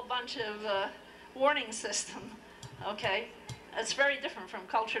off a whole bunch of warning system, okay? It's very different from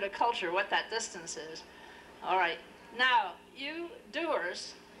culture to culture what that distance is. All right, now, you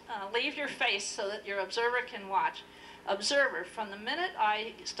doers, leave your face so that your observer can watch. Observer, from the minute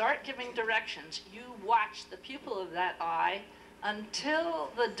I start giving directions, you watch the pupil of that eye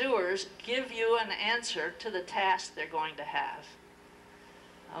until the doers give you an answer to the task they're going to have.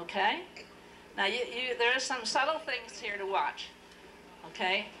 Okay? Now, there are some subtle things here to watch.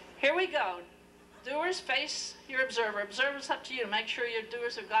 Okay? Here we go. Doers, face your observer. Observer, it's up to you to make sure your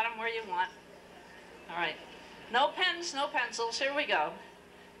doers have got them where you want. All right. No pens, no pencils. Here we go.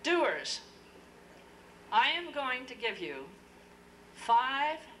 Doers, I am going to give you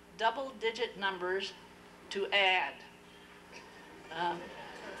 5 double-digit numbers to add.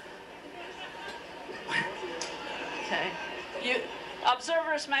 Okay.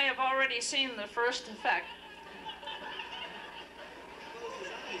 Observers may have already seen the first effect.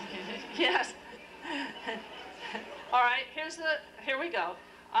 Yes. All right, here we go.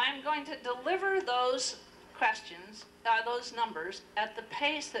 I'm going to deliver those questions, those numbers, at the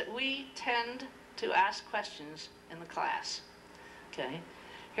pace that we tend to ask questions in the class. Okay,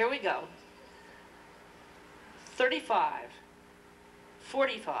 here we go. 35,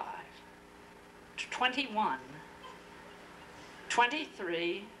 45, 21,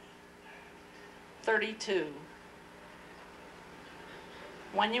 23, 32.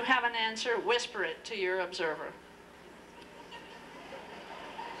 When you have an answer, whisper it to your observer.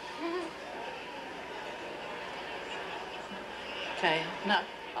 Okay, now,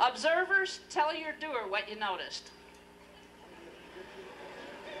 observers, tell your doer what you noticed.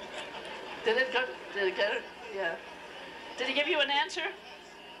 Did it get it? Yeah. Did he give you an answer?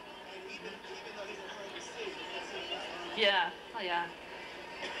 Yeah, oh, yeah.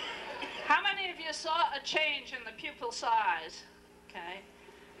 How many of you saw a change in the pupil size? Okay.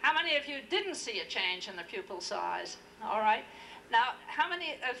 How many of you didn't see a change in the pupil size? All right. Now, how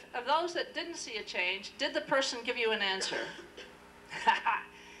many of those that didn't see a change, did the person give you an answer?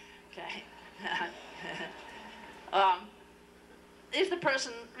 Okay. If the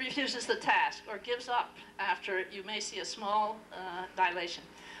person refuses the task or gives up after you may see a small dilation,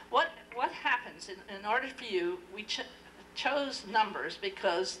 what happens? In order for you, we chose numbers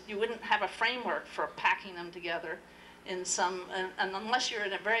because you wouldn't have a framework for packing them together in some, and unless you're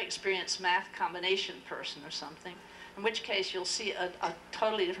a very experienced math combination person or something, in which case you'll see a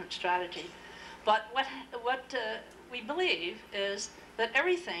totally different strategy. But what we believe is that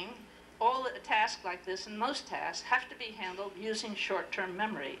everything, all a task like this and most tasks have to be handled using short-term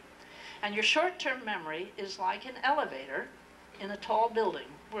memory. And your short-term memory is like an elevator in a tall building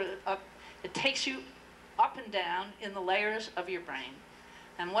where it takes you up and down in the layers of your brain.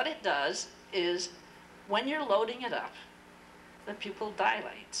 And what it does is when you're loading it up, the pupil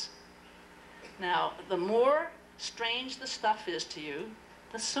dilates. Now, the more strange the stuff is to you,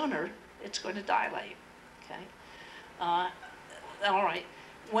 the sooner it's going to dilate. Okay? All right.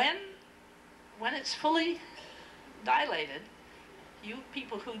 When it's fully dilated, you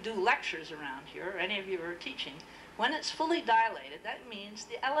people who do lectures around here, or any of you who are teaching, when it's fully dilated, that means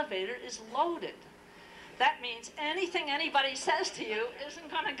the elevator is loaded. That means anything anybody says to you isn't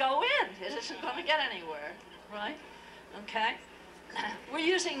going to go in. It isn't going to get anywhere, right? Okay? We're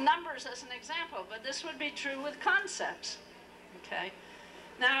using numbers as an example, but this would be true with concepts, okay?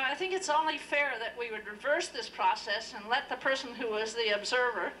 Now, I think it's only fair that we would reverse this process and let the person who was the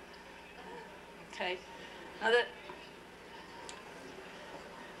observer, okay? Now,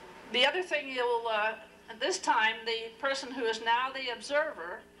 the other thing this time, the person who is now the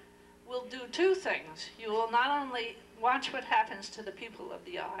observer will do two things. You will not only watch what happens to the pupil of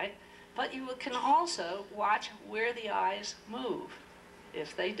the eye, but you can also watch where the eyes move,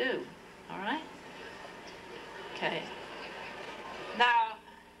 if they do, all right? Okay. Now,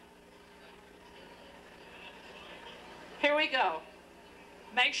 here we go.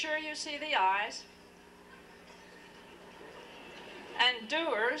 Make sure you see the eyes. And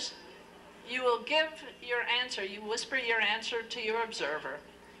doers, you will give your answer, you whisper your answer to your observer.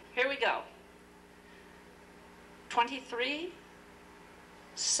 Here we go. 23,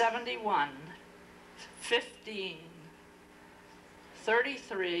 71, 15,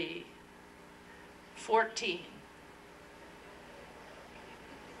 33, 14.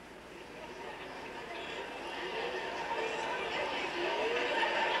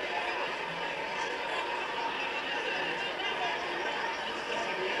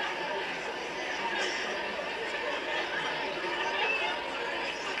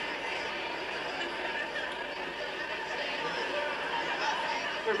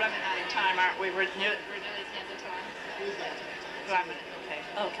 We're running out of time, aren't we? We're nearly at the end of time. 5 minutes, okay.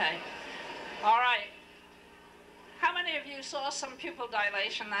 Okay. All right. How many of you saw some pupil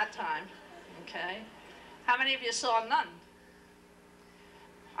dilation that time? Okay. How many of you saw none?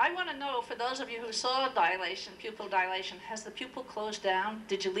 I want to know, for those of you who saw dilation, pupil dilation, has the pupil closed down?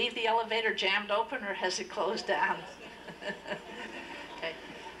 Did you leave the elevator jammed open, or has it closed down? Okay.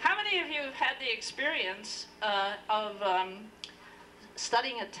 How many of you have had the experience of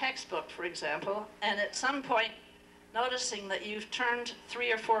studying a textbook, for example, and at some point noticing that you've turned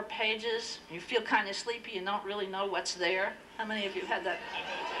 3 or 4 pages, you feel kind of sleepy, you don't really know what's there? How many of you had that?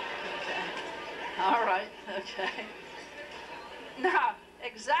 Okay. All right, okay. Now,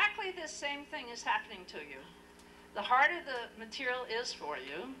 exactly the same thing is happening to you. The harder the material is for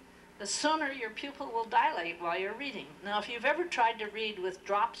you, the sooner your pupil will dilate while you're reading. Now, if you've ever tried to read with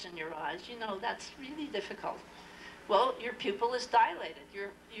drops in your eyes, you know that's really difficult. Well, your pupil is dilated.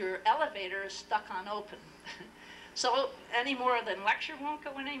 Your elevator is stuck on open. So any more than lecture won't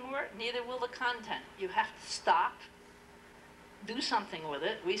go anymore, neither will the content. You have to stop, do something with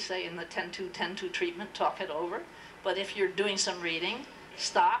it. We say in the 10-2 treatment, talk it over. But if you're doing some reading,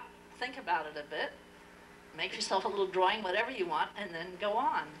 stop, think about it a bit, make yourself a little drawing, whatever you want, and then go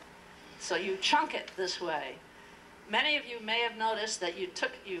on. So you chunk it this way. Many of you may have noticed that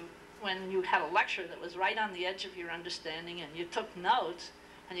when you had a lecture that was right on the edge of your understanding and you took notes,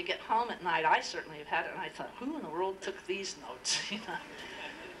 and you get home at night, I certainly have had it, and I thought, who in the world took these notes? You know,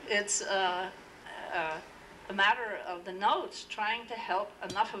 it's a matter of the notes trying to help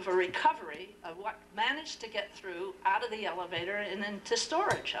enough of a recovery of what managed to get through out of the elevator and into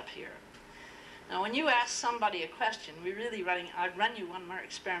storage up here. Now, when you ask somebody a question, I'd run you one more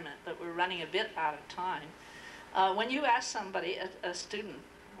experiment, but we're running a bit out of time. When you ask somebody, a student,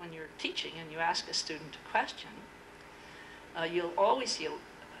 when you're teaching and you ask a student a question, you'll always see,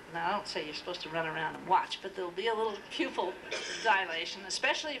 now I don't say you're supposed to run around and watch, but there'll be a little pupil dilation,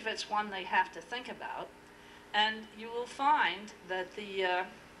 especially if it's one they have to think about. And you will find that the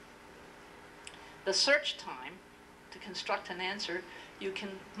search time to construct an answer, you can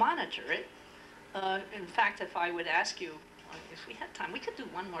monitor it. In fact, if I would ask you, if we had time, we could do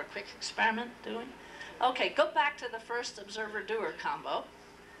one more quick experiment, do we? Okay, go back to the first observer-doer combo.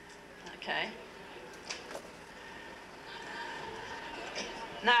 Okay.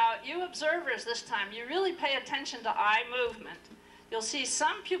 Now, you observers this time, you really pay attention to eye movement. You'll see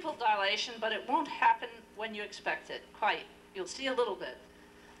some pupil dilation, but it won't happen when you expect it, quite. You'll see a little bit.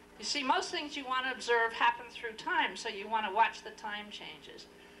 You see, most things you want to observe happen through time, so you want to watch the time changes.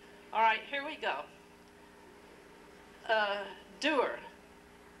 All right, here we go. Doer,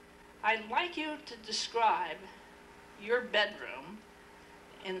 I'd like you to describe your bedroom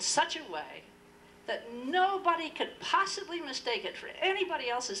in such a way that nobody could possibly mistake it for anybody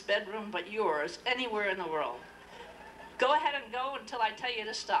else's bedroom but yours anywhere in the world. Go ahead and go until I tell you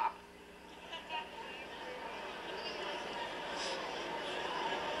to stop.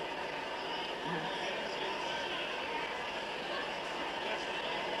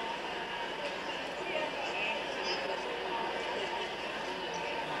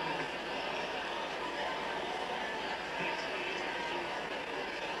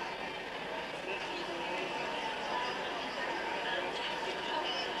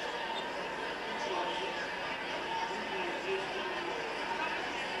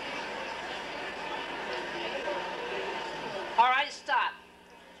 All right, stop.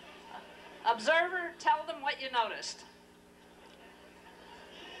 Observer, tell them what you noticed.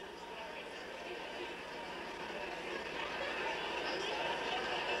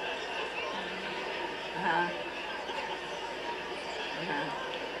 Okay.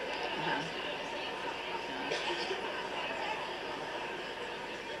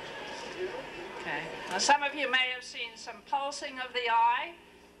 Now, some of you may have seen some pulsing of the eye.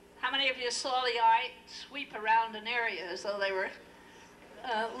 How many of you saw the eye sweep around an area as though they were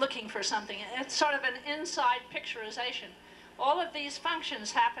looking for something? It's sort of an inside picturization. All of these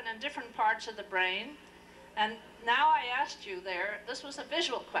functions happen in different parts of the brain. And now I asked you there, this was a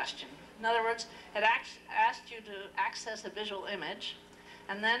visual question. In other words, it asked you to access a visual image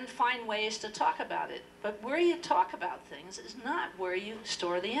and then find ways to talk about it. But where you talk about things is not where you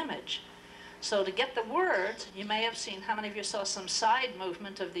store the image. So to get the words, you may have seen, how many of you saw some side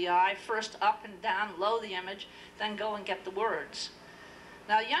movement of the eye, first up and down, low the image, then go and get the words.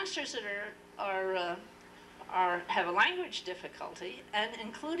 Now youngsters that have a language difficulty, and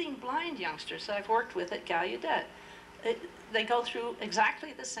including blind youngsters that I've worked with at Gallaudet, they go through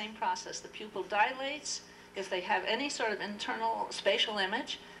exactly the same process. The pupil dilates. If they have any sort of internal spatial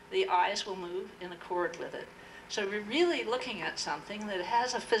image, the eyes will move in accord with it. So we're really looking at something that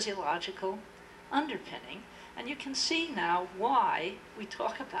has a physiological underpinning, and you can see now why we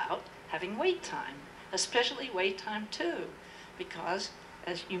talk about having wait time, especially wait time 2, because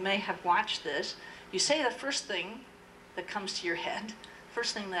as you may have watched this, you say the first thing that comes to your head,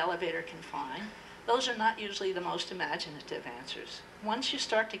 first thing the elevator can find. Those are not usually the most imaginative answers. Once you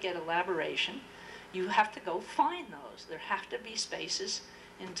start to get elaboration, you have to go find those. There have to be spaces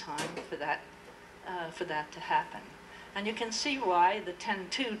in time for that to happen. And you can see why the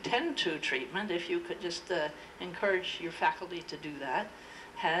 10-2, 10-2 treatment, if you could just encourage your faculty to do that,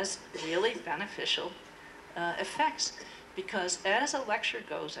 has really beneficial effects. Because as a lecture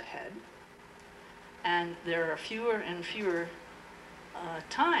goes ahead, and there are fewer and fewer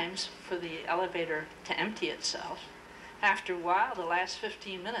times for the elevator to empty itself, after a while, the last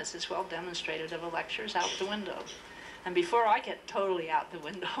 15 minutes is well demonstrated of a lecture is out the window. And before I get totally out the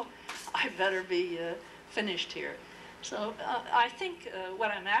window, I better be finished here. So I think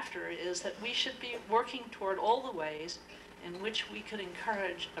what I'm after is that we should be working toward all the ways in which we could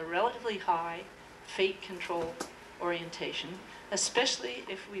encourage a relatively high fate control orientation, especially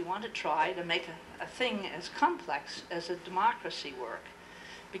if we want to try to make a thing as complex as a democracy work,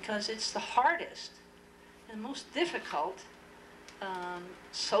 because it's the hardest and most difficult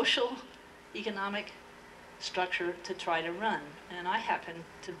social, economic structure to try to run. And I happen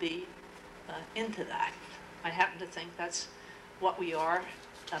to be into that. I happen to think that's what we are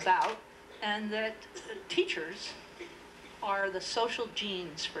about, and that teachers are the social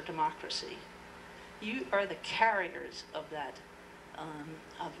genes for democracy. You are the carriers of that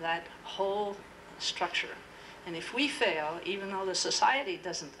whole structure. And if we fail, even though the society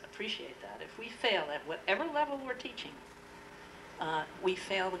doesn't appreciate that, if we fail at whatever level we're teaching, we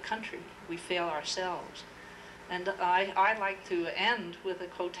fail the country, we fail ourselves. And I like to end with a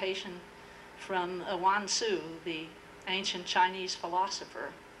quotation from Wan Su, the ancient Chinese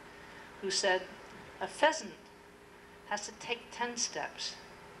philosopher, who said, "A pheasant has to take 10 steps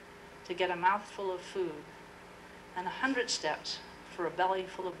to get a mouthful of food and 100 steps for a belly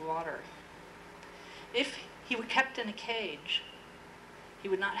full of water. If he were kept in a cage, he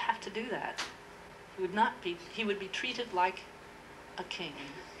would not have to do that. He would be treated like a king,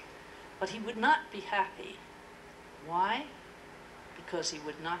 but he would not be happy. Why? Because he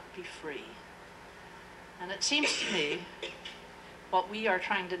would not be free." And it seems to me what we are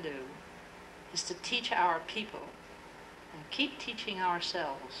trying to do is to teach our people and keep teaching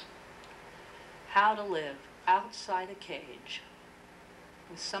ourselves how to live outside a cage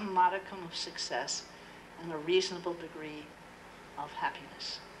with some modicum of success and a reasonable degree of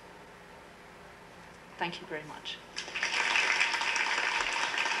happiness. Thank you very much.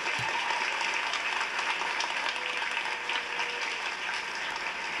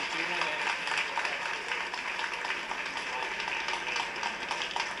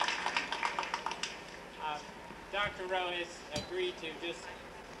 Dr. Rowe has agreed to just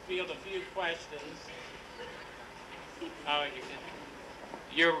field a few questions. Oh, you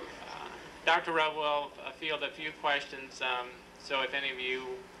can. Dr. Rowe will field a few questions, so if any of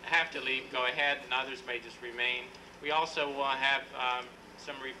you have to leave, go ahead, and others may just remain. We also will have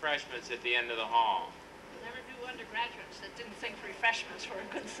some refreshments at the end of the hall. Never knew undergraduates that didn't think refreshments were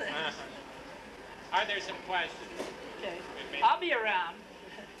a good thing. Are there some questions? Okay. I'll be around.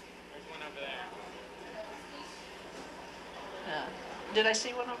 There's one over there. Did I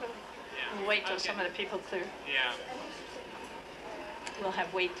see one over there? Yeah. We'll wait till Okay. some of the people clear. Yeah. We'll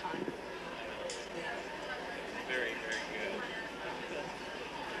have wait time. Very, very good.